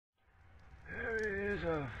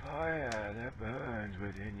the fire that burns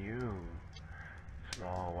within you,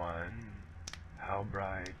 small one. How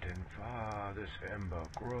bright and far this ember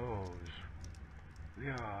grows. We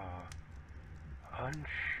are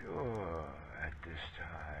unsure at this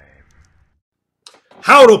time.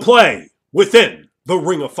 How to play within the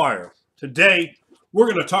Ring of Fire. Today, we're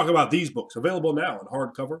going to talk about these books, available now in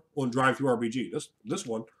hardcover on DriveThruRPG. This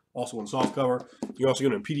one, also in softcover. You can also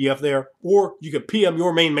get it in PDF there, or you can PM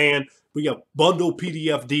your main man. We got bundle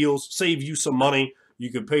PDF deals, save you some money.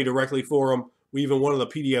 You can pay directly for them. We even one of the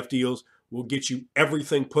PDF deals will get you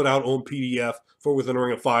everything put out on PDF for Within the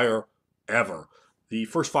Ring of Fire ever. The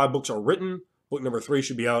first 5 books are written. Book number 3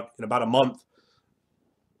 should be out in about a month.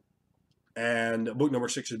 And book number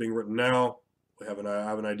 6 is being written now. I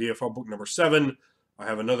have an idea for book number 7. I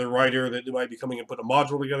have another writer that might be coming and put a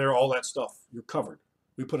module together. All that stuff, you're covered.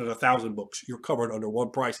 We put in 1,000 books. You're covered under one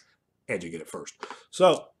price, and you get it first.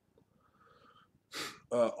 So,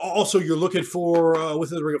 also you're looking for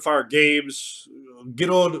Within the Ring of Fire games. Get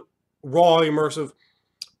on Raw Immersive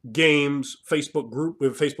Games Facebook group. We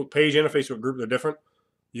have a Facebook page and a Facebook group. They're different.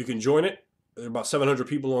 You can join it. There are about 700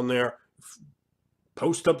 people on there.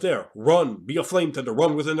 Post up there. Run. Be a flame tender.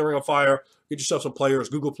 Run Within the Ring of Fire. Get yourself some players.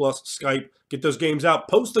 Google Plus, Skype. Get those games out.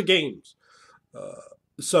 Post the games.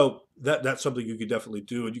 So that's something you could definitely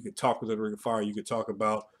do. And you could talk Within the Ring of Fire. You could talk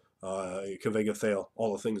about Kavega Thale.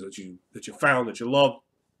 All the things that you found that you love.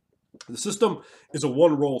 The system is a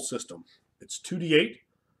one-roll system. It's 2d8.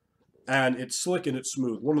 And it's slick and it's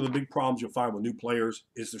smooth. One of the big problems you'll find with new players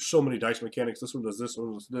is there's so many dice mechanics. This one does this,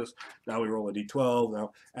 one does this. Now we roll a d12.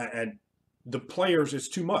 Now and the players, it's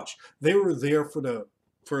too much. They were there for the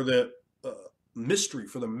mystery,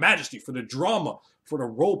 for the majesty, for the drama, for the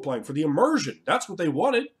role playing, for the immersion. That's what they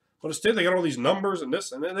wanted. But instead, they got all these numbers and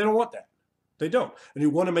this, and they don't want that. They don't. And you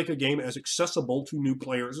want to make a game as accessible to new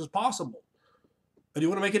players as possible. And you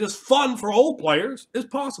want to make it as fun for old players as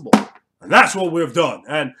possible. And that's what we've done.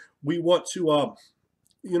 And we want to,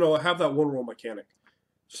 have that one roll mechanic.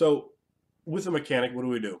 So with a mechanic, what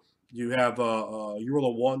do? You have you roll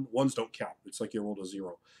a 1. 1s don't count. It's like you rolled a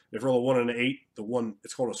 0. If you roll a 1 and an 8, the 1,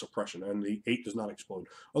 it's called a suppression, and the 8 does not explode.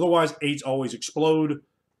 Otherwise, 8s always explode,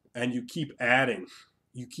 and you keep adding.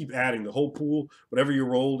 You keep adding the whole pool. Whatever you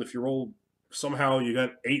rolled, if you rolled somehow you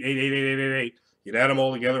got 8, 8, 8, 8, 8, 8, 8, you'd add them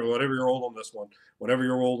all together. Whatever you rolled on this one, whatever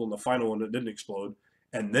you rolled on the final one that didn't explode,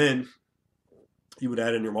 and then you would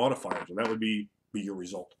add in your modifiers, and that would be your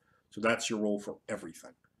result. So that's your roll for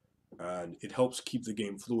everything. And it helps keep the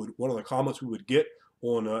game fluid. One of the comments we would get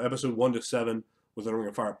on episode 1 to 7 with the Ring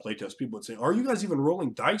of Fire playtest, people would say, "Are you guys even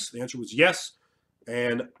rolling dice?" The answer was yes.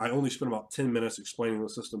 And I only spent about 10 minutes explaining the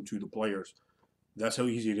system to the players. That's how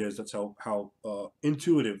easy it is. That's how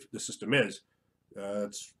intuitive the system is.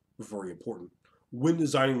 That's very important. When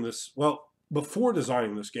designing this, before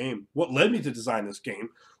designing this game, what led me to design this game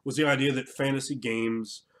was the idea that fantasy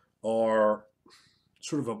games are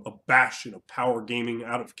sort of a bastion of power gaming,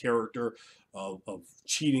 out of character, of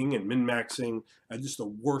cheating and min-maxing, and just the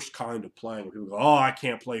worst kind of playing. People go, "Oh, I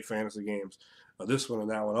can't play fantasy games. This one and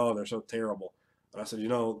that one, oh, they're so terrible." And I said,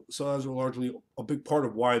 so that was largely a big part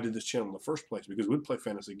of why I did this channel in the first place, because we'd play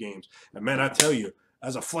fantasy games. And man, I tell you,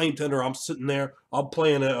 as a flame tender, I'm sitting there, I'm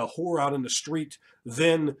playing a whore out in the street,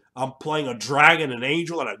 then I'm playing a dragon, an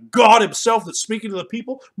angel, and a god himself that's speaking to the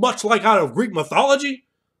people, much like out of Greek mythology.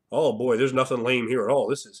 Oh boy, there's nothing lame here at all.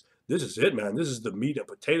 This is it, man. This is the meat and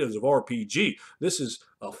potatoes of RPG. This is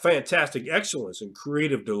a fantastic excellence and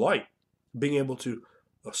creative delight, being able to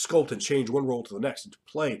sculpt and change one role to the next, and to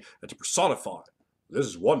play and to personify. This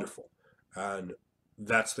is wonderful. And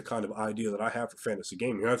that's the kind of idea that I have for fantasy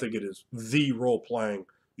gaming. I think it is the role-playing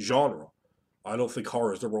genre. I don't think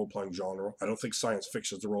horror is the role-playing genre. I don't think science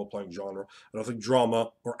fiction is the role-playing genre. I don't think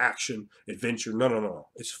drama or action, adventure. No.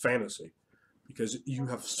 It's fantasy. Because you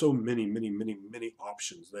have so many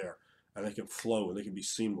options there. And they can flow, and they can be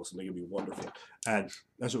seamless, and they can be wonderful. And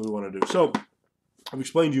that's what we want to do. So I've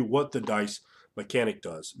explained to you what the dice mechanic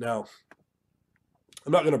does. Now,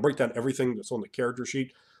 I'm not going to break down everything that's on the character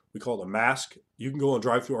sheet. We call it a mask. You can go on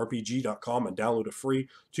DriveThruRPG.com and download a free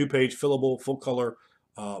 2-page fillable full color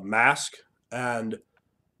mask, and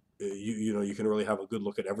you can really have a good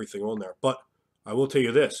look at everything on there. But I will tell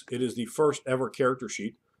you this: it is the first ever character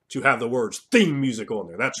sheet to have the words theme music on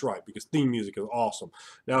there. That's right, because theme music is awesome.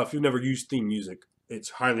 Now, if you've never used theme music, it's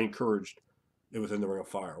highly encouraged within the Ring of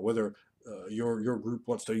Fire. Whether your group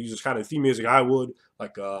wants to use this kind of theme music, I would,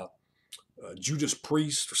 like Judas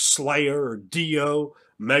Priest, or Slayer, or Dio,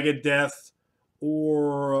 Megadeth,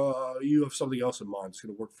 or you have something else in mind that's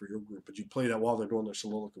going to work for your group, but you play that while they're doing their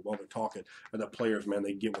soliloquy, while they're talking, and the players, man,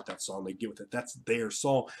 they get with that song, they get with it. That's their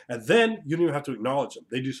song, and then you don't even have to acknowledge them.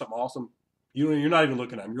 They do something awesome. You're not even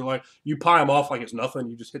looking at them. You're like, you pie them off like it's nothing.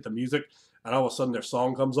 You just hit the music, and all of a sudden their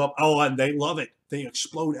song comes up. Oh, and they love it. They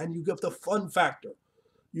explode, and you get the fun factor.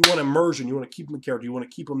 You want immersion. You want to keep them in character. You want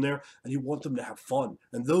to keep them there, and you want them to have fun.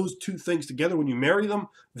 And those two things together, when you marry them,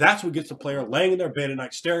 that's what gets the player laying in their bed at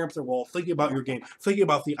night, staring up at their wall, thinking about your game, thinking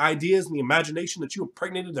about the ideas and the imagination that you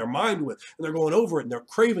impregnated their mind with. And they're going over it, and they're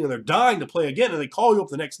craving, and they're dying to play again, and they call you up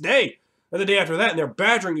the next day. And the day after that, and they're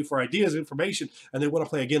badgering you for ideas, information, and they want to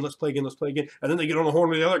play again, let's play again, let's play again. And then they get on the horn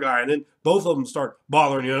with the other guy, and then both of them start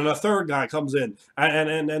bothering you, and a third guy comes in,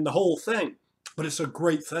 and the whole thing. But it's a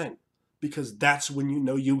great thing, because that's when you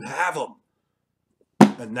know you have them.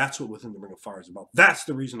 And that's what Within the Ring of Fire is about. That's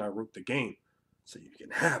the reason I wrote the game, so you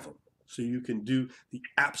can have them, so you can do the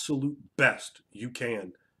absolute best you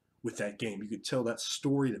can with that game. You can tell that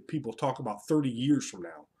story that people talk about 30 years from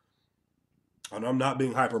now. And I'm not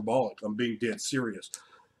being hyperbolic. I'm being dead serious.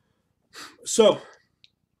 So,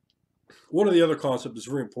 one of the other concepts that's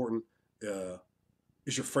very important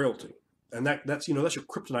is your frailty. And that's your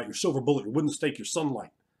kryptonite, your silver bullet, your wooden stake, your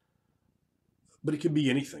sunlight. But it could be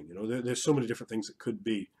anything. There's so many different things it could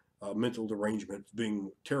be. Mental derangement,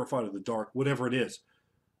 being terrified of the dark, whatever it is.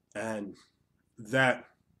 And that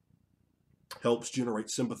helps generate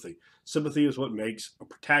sympathy. Sympathy is what makes a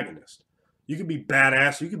protagonist. You can be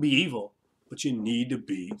badass, you can be evil, but you need to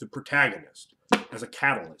be the protagonist as a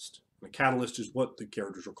catalyst. And a catalyst is what the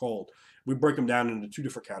characters are called. We break them down into two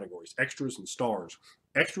different categories, extras and stars.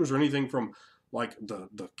 Extras are anything from like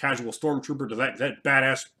the casual stormtrooper to that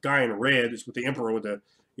badass guy in red is with the Emperor with the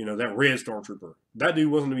that red stormtrooper. That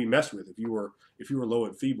dude wasn't to be messed with if you were low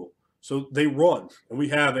and feeble. So they run, and we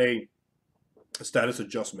have a status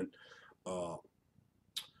adjustment.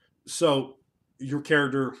 So your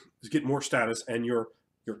character is getting more status, and your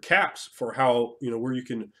caps for how where you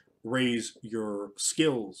can raise your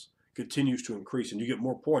skills continues to increase, and you get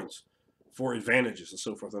more points for advantages and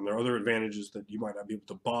so forth. And there are other advantages that you might not be able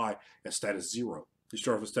to buy at status 0. You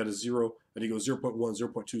start off with status 0, and you go 0.1,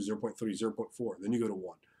 0.2, 0.3, 0.4. Then you go to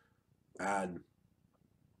 1. And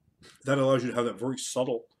that allows you to have that very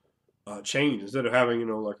subtle change. Instead of having,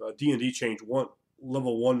 like a D&D change,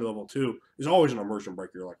 level 1 to level 2 is always an immersion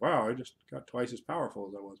breaker. You're like, wow, I just got twice as powerful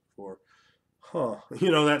as I was before.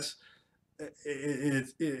 That's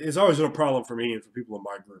it's always been a problem for me and for people in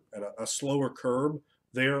my group. And a slower curve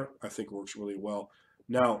there, I think, works really well.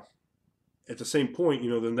 Now, at the same point,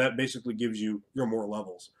 then that basically gives you your more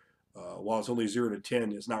levels. While it's only 0 to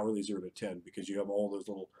 10, it's not really 0 to 10 because you have all those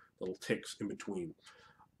little ticks in between.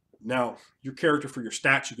 Now, your character, for your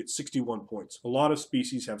stats, you get 61 points. A lot of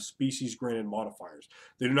species have species-granted modifiers.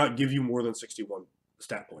 They do not give you more than 61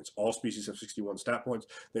 stat points. All species have 61 stat points.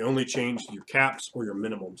 They only change your caps or your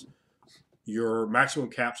minimums. Your maximum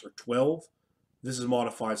caps are 12. This is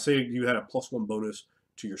modified. Say you had a +1 bonus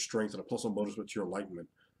to your strength and a +1 bonus to your enlightenment.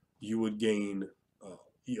 You would gain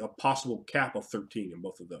a possible cap of 13 in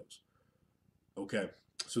both of those. Okay,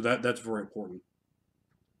 so that's very important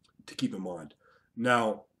to keep in mind.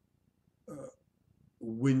 Now,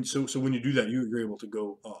 when you do that, you're able to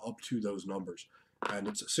go up to those numbers, and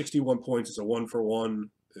it's 61 points. It's a 1-for-1.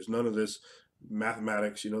 There's none of this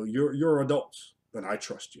mathematics. You're adults, and I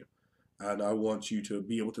trust you, and I want you to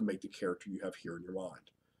be able to make the character you have here in your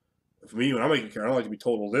mind. For me, when I make a character, I like to be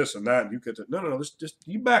told all this and that, and you get to no, just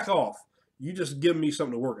you back off. You just give me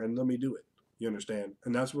something to work and let me do it. You understand?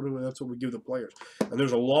 And that's what we give the players. And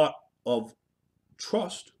there's a lot of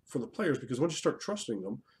trust for the players, because once you start trusting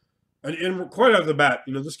them, and quite out of the bat,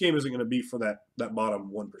 this game isn't going to be for that bottom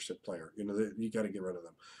 1% player. You got to get rid of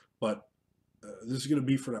them. But this is going to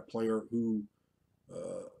be for that player who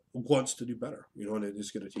wants to do better. And it is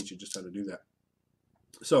going to teach you just how to do that.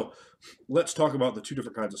 So let's talk about the two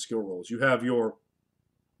different kinds of skill rolls. You have your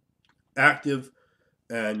active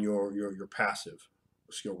and your passive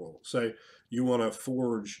skill roll. Say you want to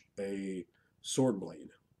forge a sword blade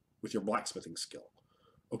with your blacksmithing skill.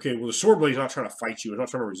 Okay, well, the sword blade is not trying to fight you. It's not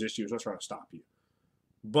trying to resist you. It's not trying to stop you.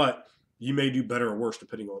 But you may do better or worse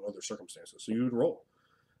depending on other circumstances. So you would roll.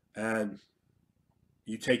 And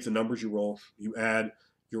you take the numbers you roll. You add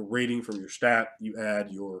your rating from your stat. You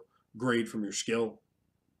add your grade from your skill.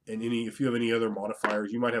 And if you have any other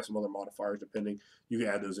modifiers, you might have some other modifiers depending. You can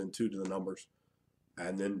add those in too to the numbers.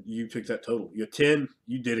 And then you take that total. You had 10,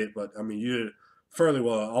 you did it, but I mean, you did it fairly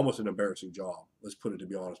well, almost an embarrassing job. Let's put it, to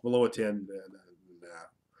be honest. Below a 10,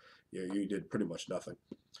 you did pretty much nothing.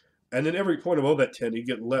 And then every point above that 10, you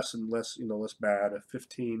get less and less, less bad. A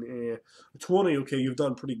 15, a 20, okay, you've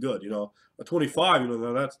done pretty good. A 25,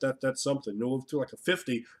 now that's something. To like a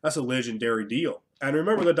 50, that's a legendary deal. And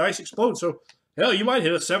remember, the dice explode, so hell, you might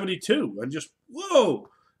hit a 72 and just whoa.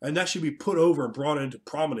 And that should be put over and brought into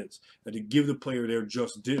prominence and to give the player their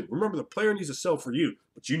just due. Remember, the player needs to sell for you,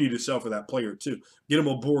 but you need to sell for that player too. Get them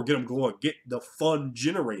aboard, get them going, get the fun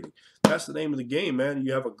generating. That's the name of the game, man.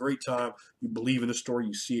 You have a great time. You believe in the story.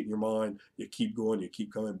 You see it in your mind. You keep going. You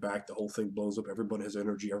keep coming back. The whole thing blows up. Everybody has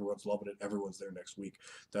energy. Everyone's loving it. Everyone's there next week.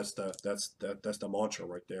 That's the mantra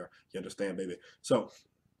right there. You understand, baby? So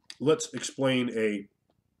let's explain a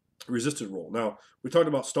resisted roll. Now, we talked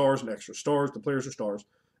about stars and extra stars. The players are stars,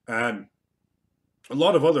 and a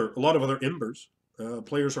lot of other embers.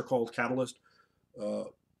 Players are called catalyst.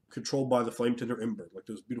 Controlled by the flame tender ember, like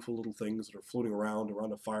those beautiful little things that are floating around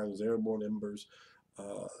a fire, those airborne embers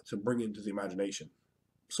to bring into the imagination.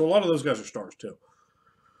 So a lot of those guys are stars too.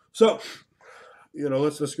 So,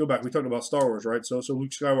 let's go back. We talked about Star Wars, right? So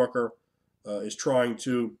Luke Skywalker is trying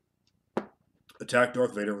to attack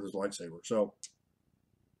Darth Vader with his lightsaber. So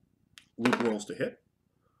Luke rolls to hit,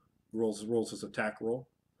 rolls his attack roll,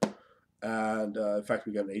 and in fact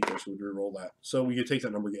we got an 8 there, so we re-roll that. So you take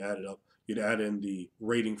that number, you add it up. You'd add in the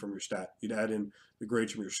rating from your stat. You'd add in the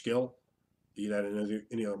grades from your skill. You'd add in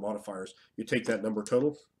any other modifiers. You take that number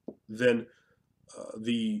total. Then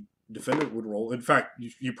the defender would roll. In fact,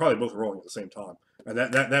 you probably both rolling at the same time. And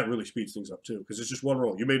that really speeds things up too, because it's just one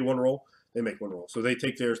roll. You made one roll, they make one roll. So they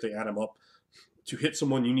take theirs, they add them up. To hit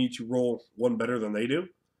someone, you need to roll one better than they do.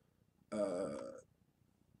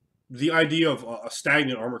 The idea of a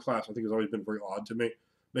stagnant armor class, I think, has always been very odd to me.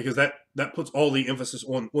 Because that puts all the emphasis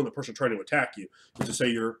on the person trying to attack you. To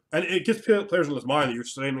say and it gets players in this mind that you're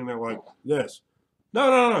standing there like this.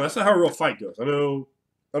 No. That's not how a real fight goes. I don't know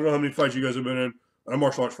how many fights you guys have been in. I'm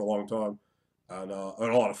martial arts for a long time. And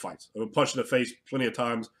a lot of fights. I've been punched in the face plenty of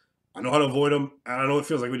times. I know how to avoid them. And I know what it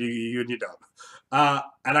feels like when you don't.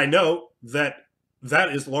 And I know that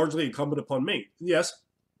is largely incumbent upon me. Yes,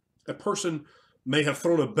 a person may have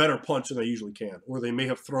thrown a better punch than they usually can. Or they may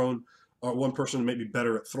have thrown... one person may be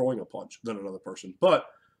better at throwing a punch than another person. But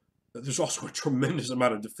there's also a tremendous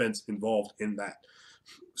amount of defense involved in that.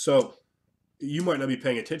 So you might not be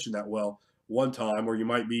paying attention that well one time, or you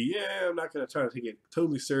might be, I'm not going to try to take it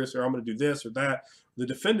totally serious, or I'm going to do this or that. The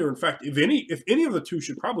defender, in fact, if any of the two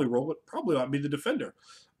should probably roll, it probably ought to be the defender,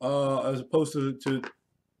 as opposed to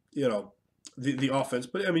the offense.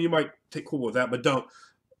 But, I mean, you might take cool with that, but don't.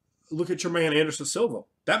 Look at your man, Anderson Silva.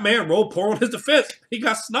 That man rolled poor on his defense. He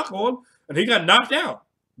got snuck on, and he got knocked out.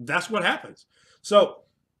 That's what happens. So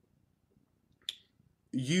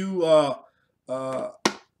you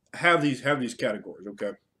have these categories,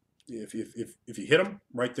 okay? If you hit them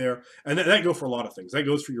right there, and that goes for a lot of things. That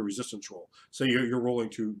goes for your resistance roll. So you're rolling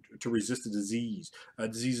to resist a disease.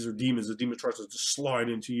 Diseases are demons. The demon tries to just slide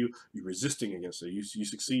into you. You're resisting against it. You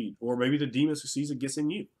succeed, or maybe the demon succeeds and gets in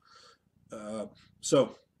you.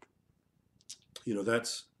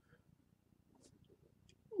 That's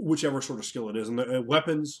whichever sort of skill it is. And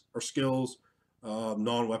weapons are skills.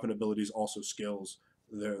 Non-weapon abilities also skills.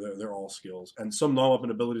 They're all skills. And some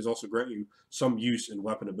non-weapon abilities also grant you some use in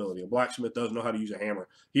weapon ability. A blacksmith doesn't know how to use a hammer.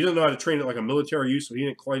 He doesn't know how to train it like a military use, so he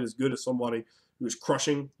ain't quite as good as somebody who's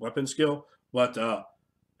crushing weapon skill. But a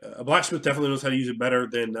blacksmith definitely knows how to use it better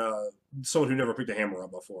than someone who never picked a hammer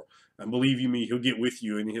up before. And believe you me, he'll get with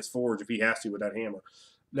you in his forge if he has to with that hammer.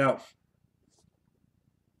 Now,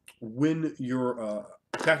 when you're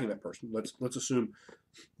attacking that person, let's assume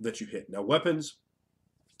that you hit. Now, weapons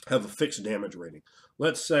have a fixed damage rating.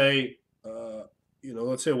 Let's say a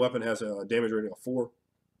weapon has a damage rating of 4,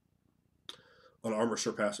 an armor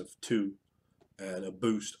surpass of 2, and a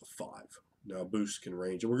boost of 5. Now, boost can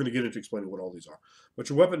range, and we're going to get into explaining what all these are. But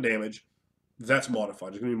your weapon damage, that's modified.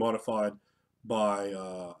 It's going to be modified by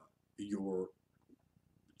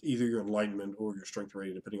either your enlightenment or your strength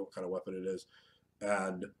rating, depending on what kind of weapon it is.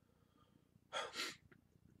 And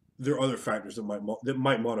there are other factors that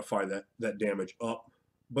might modify that damage up,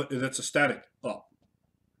 but that's a static up.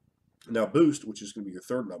 Now, boost, which is going to be your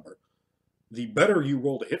third number, the better you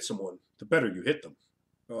roll to hit someone, the better you hit them.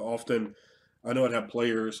 Often, I know I'd have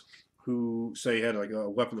players who say had like a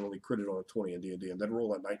weapon that only critted on a 20 in D&D, and then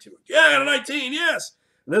roll at 19. Like, yeah, I got a 19, yes!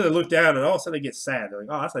 And then they look down, and all of a sudden they get sad. They're like,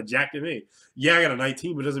 oh, that's a jack to me. Yeah, I got a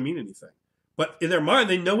 19, but it doesn't mean anything. But in their mind,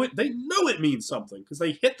 they know it means something, because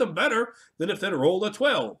they hit them better than if they rolled a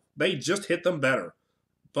 12. They just hit them better.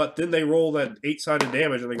 But then they roll that 8-sided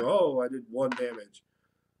damage, and they go, oh, I did 1 damage.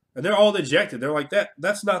 And they're all dejected. They're like,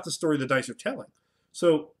 that's not the story the dice are telling.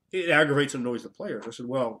 So it aggravates and annoys the players. I said,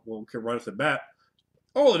 well, okay, right off the bat,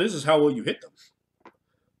 All it is how well you hit them.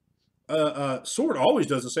 A sword always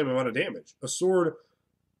does the same amount of damage. A sword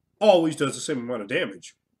always does the same amount of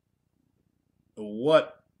damage.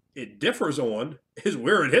 What it differs on is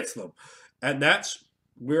where it hits them, and that's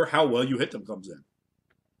where how well you hit them comes in.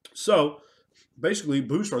 So basically,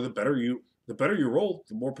 boosts are the better you roll,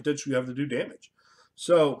 the more potential you have to do damage.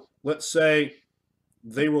 So let's say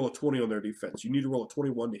they roll a 20 on their defense. You need to roll a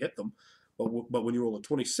 21 to hit them, but when you roll a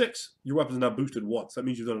 26, your weapon's not boosted once. That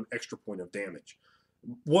means you've done an extra point of damage.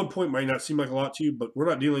 1 point might not seem like a lot to you, but we're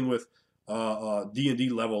not dealing with D&D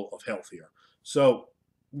level of health here. So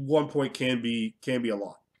 1 point can be a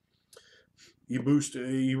lot.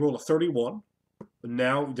 You roll a 31, and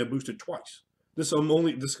now they're boosted twice. This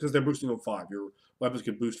because they're boosting on 5. Your weapons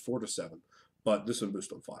can boost 4 to 7, but this one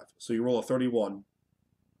boosts on 5. So you roll a 31,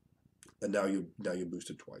 and now you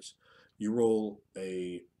boosted twice. You roll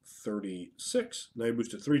a 36. Now you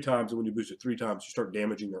boost it 3 times, and when you boost it 3 times, you start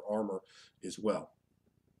damaging their armor as well.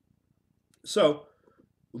 So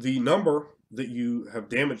the number that you have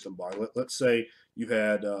damaged them by, let's say you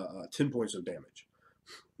had 10 points of damage.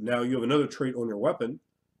 Now you have another trait on your weapon,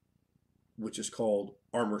 which is called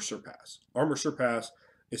Armor Surpass. Armor Surpass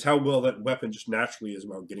is how well that weapon just naturally is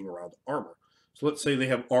about getting around the armor. So let's say they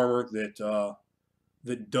have armor that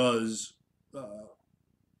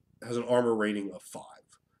has an armor rating of 5.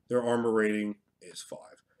 Their armor rating is 5.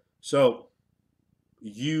 So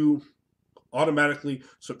you automatically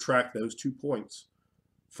subtract those 2 points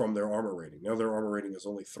from their armor rating. Now their armor rating is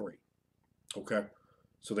only 3. Okay?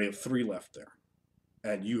 So they have 3 left there.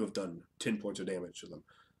 And you have done 10 points of damage to them.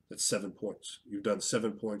 That's 7 points. You've done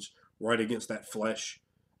 7 points right against that flesh,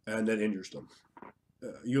 and that injures them.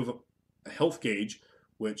 You have a health gauge,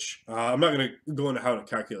 which I'm not going to go into how to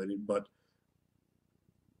calculate it, but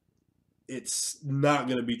it's not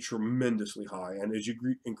going to be tremendously high. And as you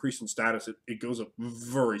increase in status, it goes up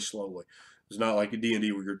very slowly. It's not like a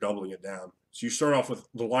D&D where you're doubling it down. So you start off with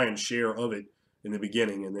the lion's share of it in the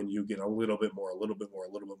beginning, and then you get a little bit more, a little bit more, a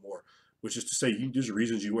little bit more, which is to say there's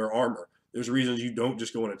reasons you wear armor. There's reasons you don't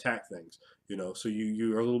just go and attack things, so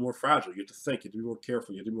you are a little more fragile. You have to think, you have to be more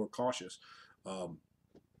careful, you have to be more cautious.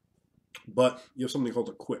 But you have something called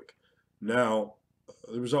a quick. Now,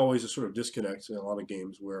 there was always a sort of disconnect in a lot of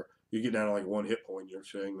games where you get down to like 1 hit point, you're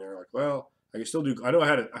sitting there like, well, I can still do, I know I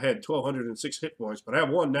had 1,206 hit points, but I have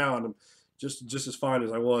 1 now, and I'm just as fine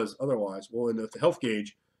as I was otherwise. Well, in the health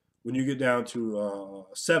gauge, when you get down to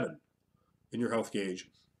 7 in your health gauge,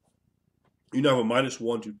 you now have a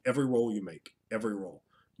 -1 to every roll you make. Every roll.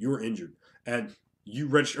 You're injured. And you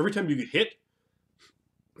register every time you get hit.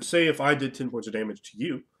 Say if I did 10 points of damage to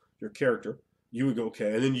you, your character, you would go,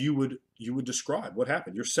 okay. And then you would describe what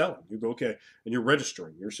happened. You're selling. You go, okay. And you're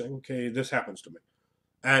registering. You're saying, okay, this happens to me.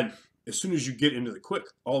 And as soon as you get into the quick,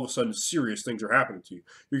 all of a sudden serious things are happening to you.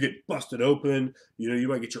 You get busted open. You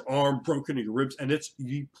might get your arm broken and your ribs. And it's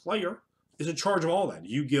the player is in charge of all that.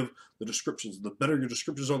 You give the descriptions. The better your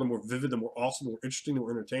descriptions are, the more vivid, the more awesome, the more interesting, the more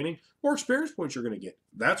entertaining, more experience points you're going to get.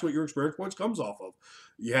 That's what your experience points comes off of.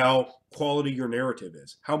 How quality your narrative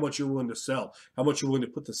is, how much you're willing to sell, how much you're willing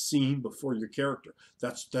to put the scene before your character.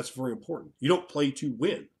 That's very important. You don't play to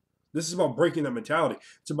win. This is about breaking that mentality.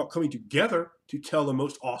 It's about coming together to tell the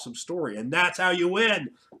most awesome story, and that's how you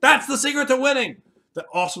win. That's the secret to winning. That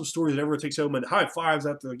awesome story that everyone takes home and high fives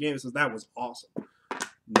after the game and says, that was awesome.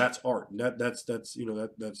 That's art. That's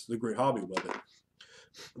the great hobby about it.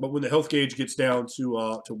 But when the health gauge gets down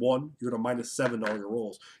to 1, you're at a -7 on your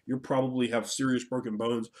rolls. You probably have serious broken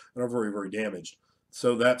bones and are very, very damaged.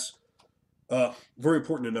 So that's very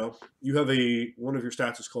important to know. You have one of your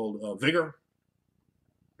stats is called vigor.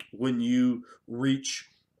 When you reach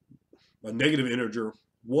a negative integer,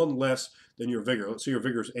 1 less than your vigor. Let's say your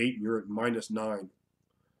vigor is 8 and you're at -9.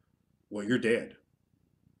 Well, you're dead.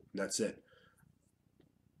 And that's it.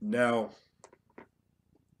 Now,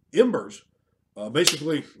 embers,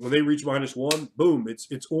 basically, when they reach -1, boom, it's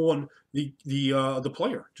on the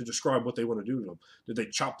player to describe what they want to do to them. Did they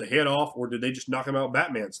chop the head off, or did they just knock him out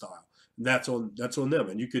Batman style? And that's on them.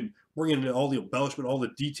 And you can bring in all the embellishment, all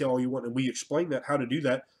the detail you want, and we explain that how to do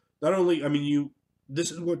that. Not only, this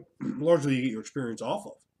is what largely you get your experience off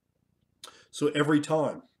of. So every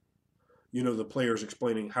time, the player's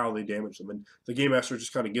explaining how they damage them, and the game master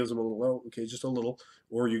just kind of gives them a little, well, okay, just a little,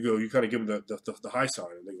 or you kind of give them the high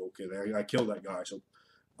sign, and they go, okay, I killed that guy, so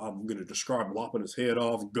I'm going to describe lopping his head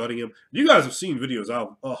off, gutting him. You guys have seen videos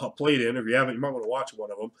I've played in. If you haven't, you might want to watch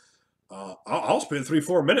one of them. I'll spend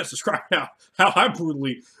 3-4 minutes describing how I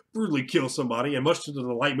brutally kill somebody, and much to the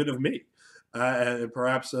delightment of me, and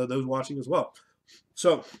perhaps those watching as well.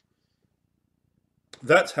 So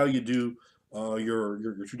that's how you do your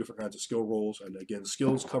two different kinds of skill rolls. And again,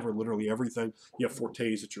 skills cover literally everything. You have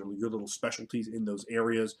fortes, that your little specialties in those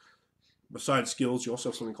areas. Besides skills, you also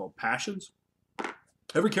have something called passions.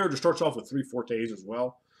 Every character starts off with 3 fortes as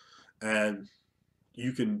well, and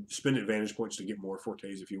you can spend advantage points to get more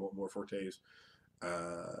fortes if you want more fortes.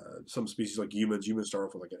 Some species like humans start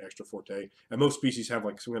off with like an extra forte, and most species have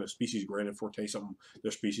like some kind of species granted forte, something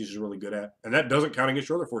their species is really good at, and that doesn't count against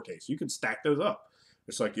your other fortes. You can stack those up.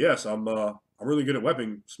 It's like, yes, I'm really good at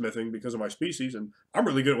weapon smithing because of my species, and I'm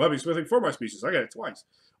really good at weapon smithing for my species. I got it twice.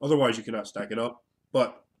 Otherwise, you cannot stack it up.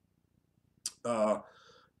 But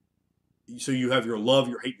so you have your love,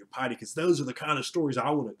 your hate, your piety, because those are the kind of stories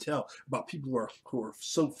I want to tell about people who are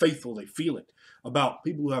so faithful they feel it, about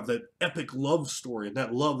people who have that epic love story and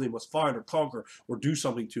that love they must find or conquer or do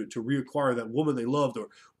something to reacquire that woman they loved,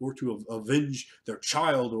 or to avenge their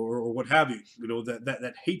child, or what have you. You know,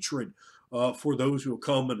 that hatred for those who have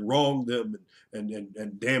come and wronged them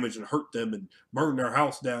and damaged and hurt them and burned their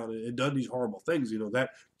house down and done these horrible things. You know,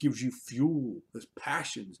 that gives you fuel, those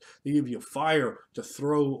passions. They give you fire to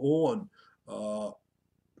throw on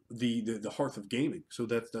the hearth of gaming. So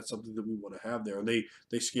that's something that we want to have there. And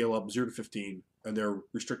they scale up 0 to 15, and they're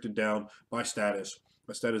restricted down by status.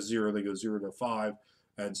 By status 0, they go 0 to 5,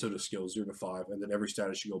 and so does skills 0 to 5. And then every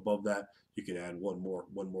status you go above that, you can add one more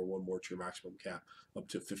to your maximum cap, up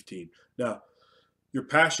to 15. Now, your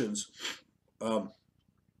passions are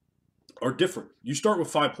different. You start with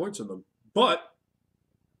 5 points in them, but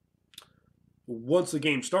once the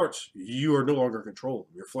game starts, you are no longer in control.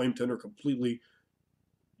 Your flame tender completely,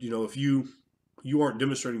 if you aren't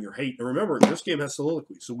demonstrating your hate. And remember, this game has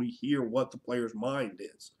soliloquy, so we hear what the player's mind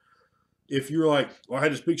is. If you're like, well, I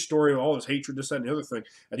had this big story of all this hatred, this, that, and the other thing,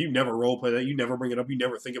 and you never role play that, you never bring it up, you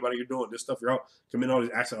never think about it, you're doing this stuff, you're out committing all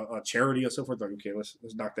these acts of charity and so forth, like, okay, let's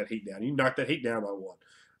knock that hate down. You knock that hate down by 1.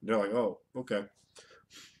 And they're like, oh, okay.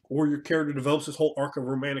 Or your character develops this whole arc of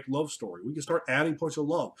romantic love story. We can start adding points of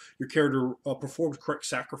love. Your character performs correct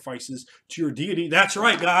sacrifices to your deity. That's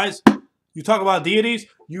right, guys. You talk about deities,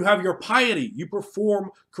 you have your piety. You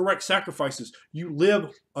perform correct sacrifices. You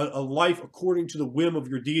live a life according to the whim of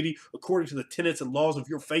your deity, according to the tenets and laws of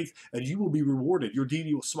your faith, and you will be rewarded. Your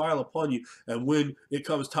deity will smile upon you. And when it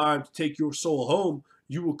comes time to take your soul home,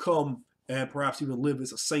 you will come and perhaps even live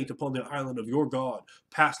as a saint upon the island of your God,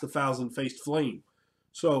 past the 1,000-faced flame.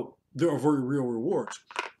 So there are very real rewards.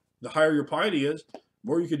 The higher your piety is, the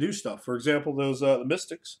more you can do stuff. For example, those the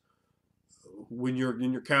mystics, when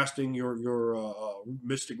you're casting your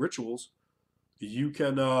mystic rituals, you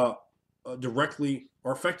can directly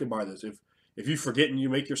are affected by this. If you forget and you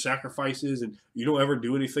make your sacrifices and you don't ever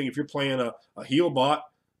do anything, if you're playing a heal bot,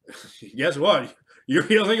 guess what? Your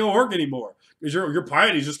heal ain't gonna work anymore because your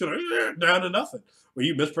piety is just gonna down to nothing. Well,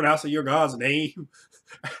 you mispronounce your God's name,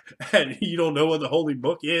 and you don't know what the holy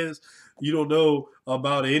book is. You don't know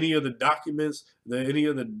about any of the documents, any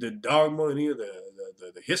of the dogma, any of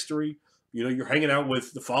the history. You're hanging out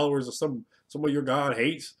with the followers of somebody your God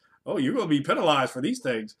hates. Oh, you're going to be penalized for these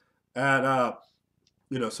things, and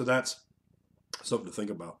so that's something to think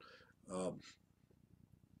about.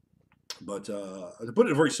 But to put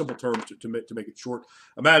it in very simple terms, to make it short,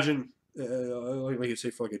 imagine, like you say,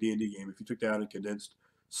 for like a D&D game, if you took down and condensed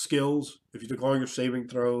skills, if you took all your saving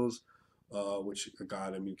throws, which,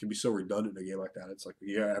 God, I mean, it can be so redundant in a game like that. It's like,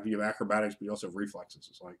 you have acrobatics, but you also have reflexes.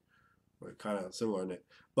 It's like kind of similar in it.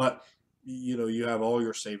 But, you have all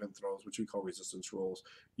your saving throws, which we call resistance rolls.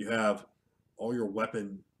 You have all your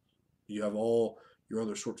weapon. You have all your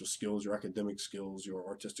other sorts of skills, your academic skills, your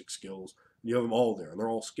artistic skills. You have them all there, and they're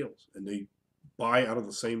all skills. And they buy out of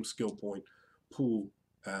the same skill point pool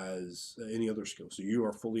as any other skill. So you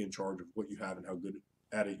are fully in charge of what you have and how good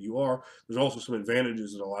at it you are. There's also some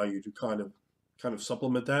advantages that allow you to kind of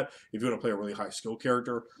supplement that. If you want to play a really high skill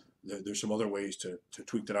character, there's some other ways to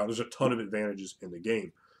tweak that out. There's a ton of advantages in the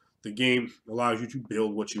game. The game allows you to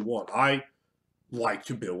build what you want. I like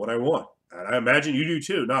to build what I want. And I imagine you do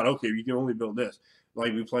too. Not, okay, you can only build this.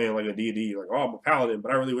 Like we playing like a D&D, like, oh, I'm a paladin,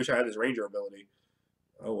 but I really wish I had this ranger ability.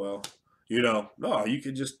 Oh, well. No, you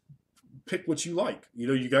can just pick what you like.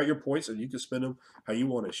 You got your points and you can spend them how you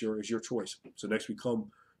want. It's your choice. So next we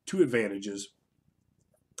come to advantages.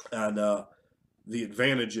 And the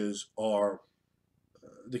advantages are,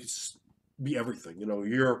 they can be everything.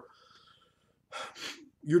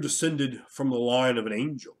 You're descended from the line of an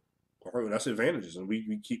angel. All right, well, that's advantages. And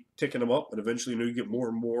we keep ticking them up. And eventually, you get more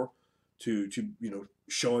and more to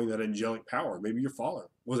showing that angelic power. Maybe your father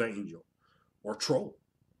was an angel or a troll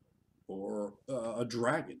or a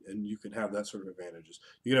dragon, and you can have that sort of advantages.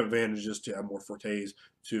 You can have advantages to have more fortes,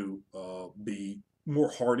 to be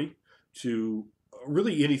more hardy, to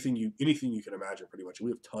really anything you can imagine, pretty much.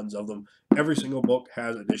 We have tons of them. Every single book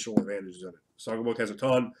has additional advantages in it. Saga book has a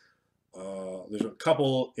ton. There's a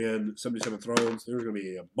couple in 77 Thrones. There's going to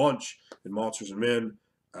be a bunch in Monsters and Men.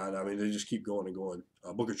 And I mean, they just keep going and going.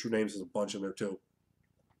 Book of True Names has a bunch in there too.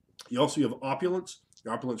 You also have Opulence.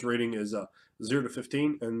 The Opulence rating is 0 to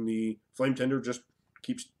 15, and the Flame Tender just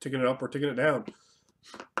keeps ticking it up or ticking it down.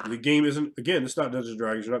 The game isn't, again, it's not Dungeons and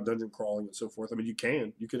Dragons. You're not dungeon crawling and so forth. I mean, you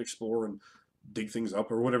can explore and dig things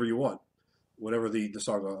up or whatever you want, whatever the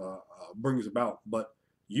saga brings about. But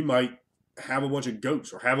you might have a bunch of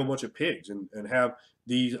goats or have a bunch of pigs and have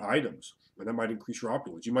these items, and that might increase your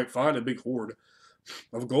opulence. You might find a big hoard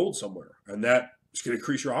of gold somewhere, and that is going to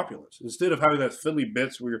increase your opulence. Instead of having that fiddly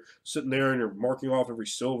bits where you're sitting there and you're marking off every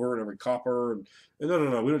silver and every copper, and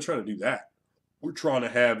no, we don't try to do that. We're trying to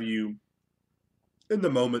have you in the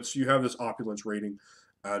moments. You have this opulence rating,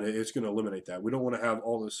 and it's going to eliminate that. We don't want to have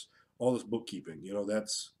all this bookkeeping. You know,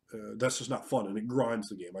 that's just not fun, and it grinds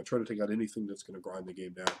the game. I try to take out anything that's going to grind the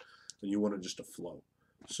game down, and you want it just to flow.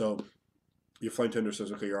 So your Flame Tender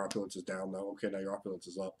says, okay, your opulence is down now. Okay, now your opulence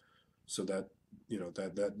is up, so that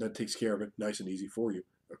that takes care of it nice and easy for you.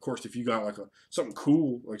 Of course, if you got like something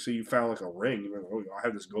cool, like say you found like a ring, you're like, oh, I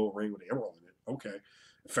have this gold ring with an emerald in it. Okay,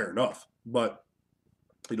 fair enough, but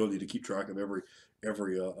you don't need to keep track of every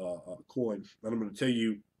coin. And I'm going to tell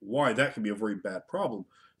you why that can be a very bad problem.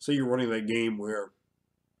 Say you're running that game where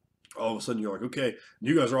all of a sudden you're like, okay,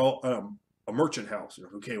 you guys are all a merchant house. You're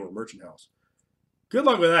like, okay, we're a merchant house. Good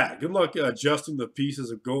luck with that. Good luck adjusting the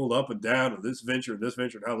pieces of gold up and down of this venture and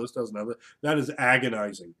how this does and how that. That is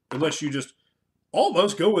agonizing. Unless you just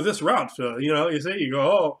almost go with this route. So, you say you go,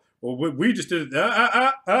 oh, well, we just did it.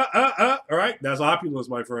 All right, that's opulence,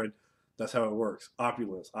 my friend. That's how it works.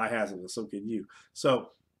 Opulence. I has it, and so can you.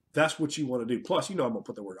 So that's what you want to do. Plus, I'm going to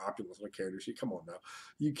put the word opulence on a character sheet. Come on now.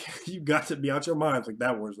 You got to be out your minds. Like,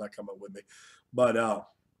 that word's not coming with me. But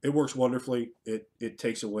it works wonderfully. It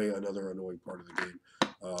takes away another annoying part of the game.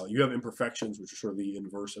 You have imperfections, which are sort of the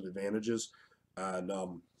inverse of advantages. And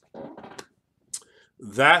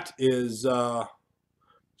that is...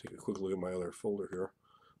 take a quick look at my other folder here.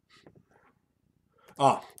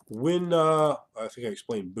 When... I think I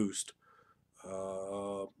explained boost.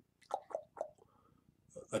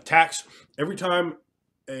 Attacks. Every time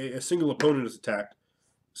a single opponent is attacked,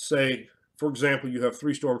 say, for example, you have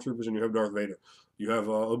 3 Stormtroopers and you have Darth Vader. You have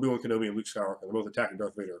Obi-Wan Kenobi and Luke Skywalker. They're both attacking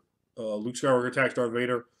Darth Vader. Luke Skywalker attacks Darth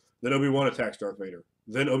Vader. Then Obi-Wan attacks Darth Vader.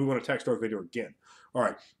 Then Obi-Wan attacks Darth Vader again. All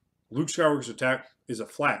right. Luke Skywalker's attack is a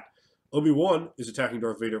flat. Obi-Wan is attacking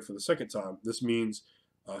Darth Vader for the second time. This means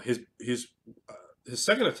his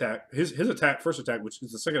second attack, his first attack, which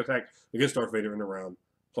is the second attack against Darth Vader in a round,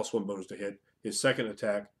 +1 bonus to hit. His second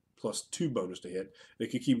attack, +2 bonus to hit.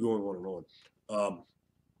 It could keep going on and on.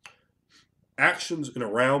 Actions in a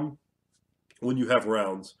round, when you have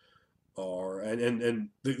rounds, are and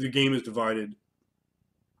the game is divided.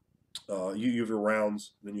 You have your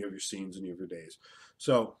rounds, then you have your scenes, and you have your days.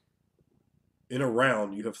 So in a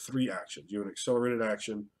round, you have 3 actions. You have an accelerated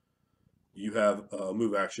action, you have a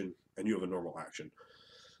move action, and you have a normal action.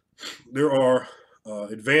 There are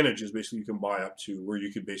advantages basically you can buy up to where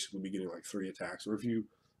you could basically be getting like 3 attacks, or if you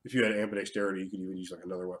had ambidexterity, you could even use like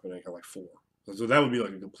another weapon and have like 4. So that would be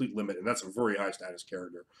like a complete limit, and that's a very high status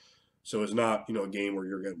character. So it's not a game where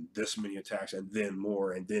you're getting this many attacks and then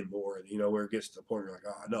more and then more, and where it gets to the point where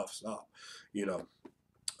you're like, enough, stop,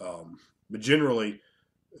 But generally,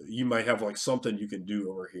 you might have like something you can do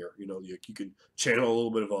over here. You can channel a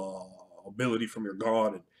little bit of ability from your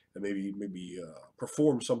god and maybe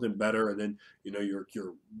perform something better, and then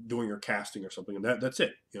you're doing your casting or something, and that's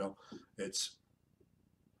it. It's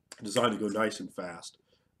designed to go nice and fast.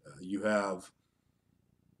 You have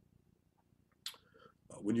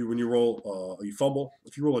when you roll, you fumble.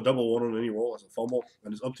 If you roll a double 1 on any roll as a fumble,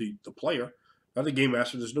 and it's up to the player, not the game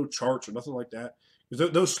master. There's no charts or nothing like that,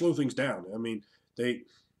 because those slow things down. I mean, they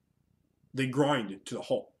grind it to the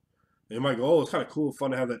halt. They might go, oh, it's kind of cool,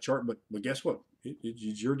 fun to have that chart, but guess what?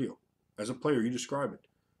 It's your deal. As a player, you describe it.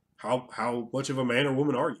 How much of a man or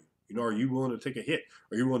woman are you? Are you willing to take a hit?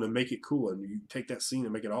 Are you willing to make it cool and you take that scene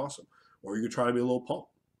and make it awesome? Or you could try to be a little punk.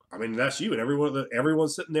 I mean, that's you, and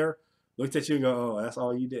everyone's sitting there looked at you and go, oh, that's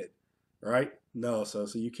all you did, right? No, so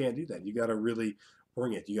you can't do that. You got to really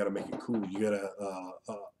bring it. You got to make it cool. You got to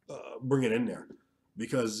bring it in there,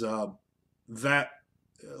 because that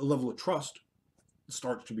level of trust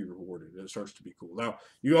starts to be rewarded, and it starts to be cool. Now,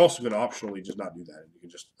 you also can optionally just not do that, and you can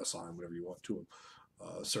just assign whatever you want to them,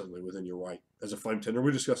 certainly within your right. As a Flame Tender,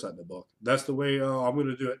 we discussed that in the book. That's the way I'm going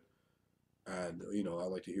to do it, and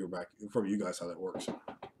I'd like to hear back from you guys how that works.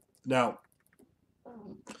 Now,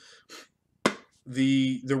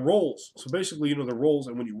 the roles. So basically, you know, the roles,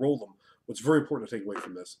 and when you roll them, what's very important to take away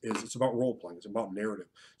from this is it's about role playing. It's about narrative.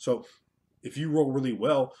 So if you roll really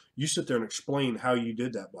well, you sit there and explain how you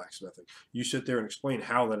did that blacksmithing. You sit there and explain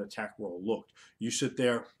how that attack roll looked. You sit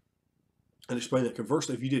there and explain that.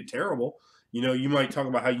 Conversely, if you did terrible, you know, you might talk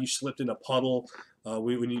about how you slipped in a puddle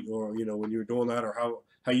when you, or you know, when you were doing that, or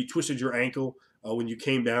how you twisted your ankle when you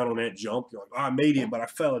came down on that jump. You're like, oh, I made it, but I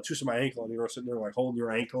fell. I twisted my ankle, and you're sitting there like holding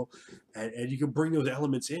your ankle, and you can bring those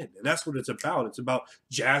elements in, and that's what it's about. It's about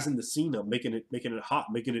jazzing the scene up, making it hot,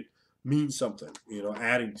 making it mean something, you know,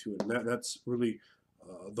 adding to it. And that's really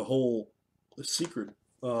the whole secret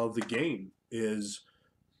of the game is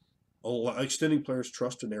extending players'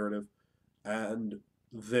 trust to narrative, and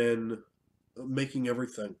then making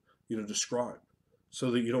everything, you know, described, so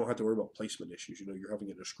that you don't have to worry about placement issues. You know, you're having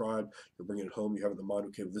it described, you're bringing it home, you have it in the mind,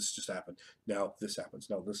 okay, well, this just happened, now this happens,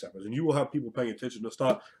 now this happens. And you will have people paying attention. It's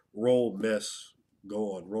not roll, miss,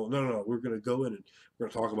 go on, roll. No, no, no. We're going to go in and we're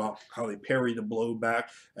going to talk about how they parry the blow back,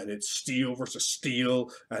 and it's steel versus steel,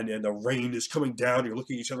 and the rain is coming down. You're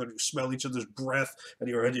looking at each other, you smell each other's breath, and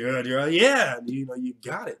you're yeah, and you know, you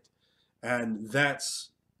got it. And that's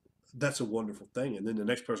a wonderful thing. And then the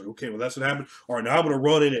next person, okay, well, that's what happened. All right, now I'm going to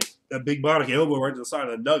run in it, a big body elbow right to the side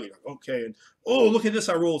of the nugget. Okay, and oh, look at this,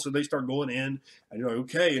 I rolled. So they start going in, and you're like,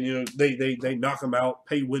 okay, and you know, they knock them out,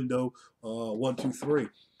 pay window, 1, 2, 3.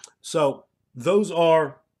 So those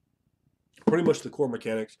are pretty much the core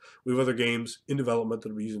mechanics. We have other games in development that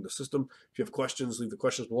will be using the system. If you have questions, leave the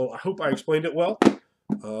questions below. I hope I explained it well.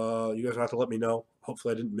 You guys will have to let me know.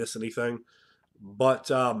 Hopefully I didn't miss anything. But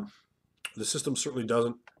the system certainly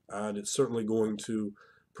doesn't, and it's certainly going to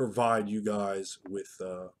provide you guys with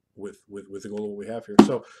the goal that we have here.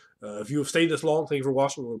 So if you have stayed this long, thank you for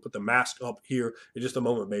watching. We're going to put the mask up here in just a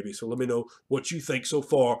moment, maybe. So let me know what you think so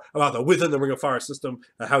far about the Within the Ring of Fire system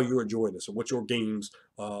and how you're enjoying this, and what your games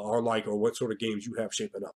are like, or what sort of games you have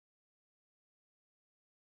shaping up.